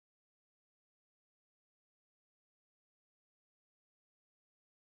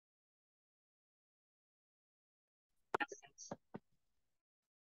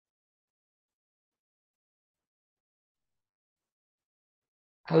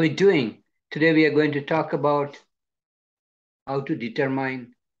How are we doing? Today we are going to talk about how to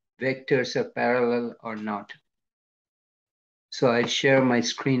determine vectors are parallel or not. So I'll share my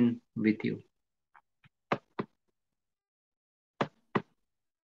screen with you.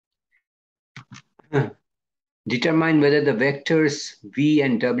 Determine whether the vectors v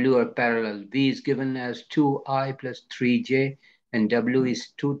and w are parallel. V is given as 2I plus 3j and w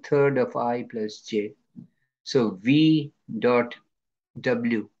is 2/3 of I plus j. So v dot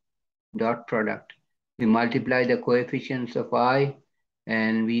w dot product. We multiply the coefficients of I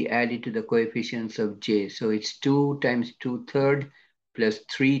and we add it to the coefficients of j. So it's 2 times 2/3 plus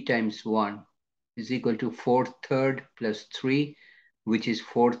 3 times 1 is equal to 4/3 plus 3, which is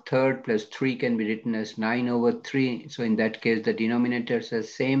 4/3 plus 3 can be written as 9/3. So in that case, the denominators are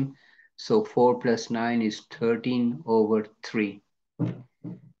same. So 4 plus 9 is 13/3.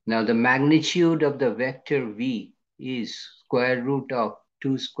 Now the magnitude of the vector v is square root of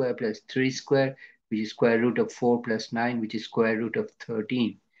 2 square plus 3 square, which is square root of 4 plus 9, which is square root of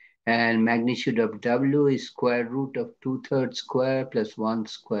 13. And magnitude of w is square root of 2/3 square plus 1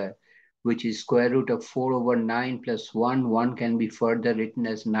 square, which is square root of 4/9 plus 1. 1 can be further written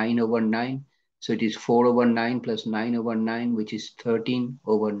as 9/9. So it is 4/9 plus 9/9, which is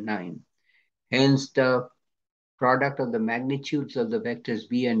 13/9. Hence, the product of the magnitudes of the vectors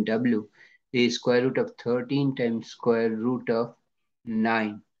v and w is square root of 13 times square root of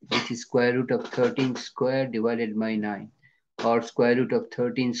 9, which is square root of 13 square divided by 9, or square root of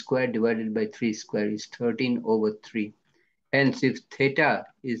 13 square divided by 3 square is 13/3. Hence, if theta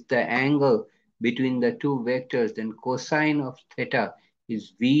is the angle between the two vectors, then cosine of theta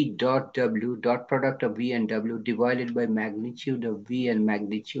is v dot w, dot product of v and w, divided by magnitude of v and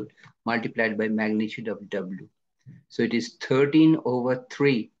magnitude multiplied by magnitude of w. So it is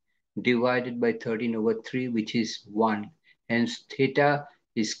 13/3 divided by 13/3, which is 1. Hence, theta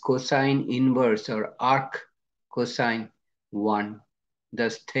is cosine inverse or arc cosine 1.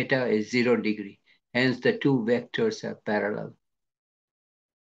 Thus, theta is 0 degree. Hence, the two vectors are parallel.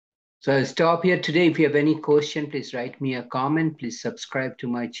 So I'll stop here today. If you have any question, please write me a comment. Please subscribe to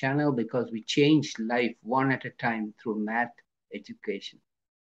my channel because we change life one at a time through math education.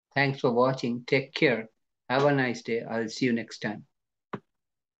 Thanks for watching. Take care. Have a nice day. I'll see you next time.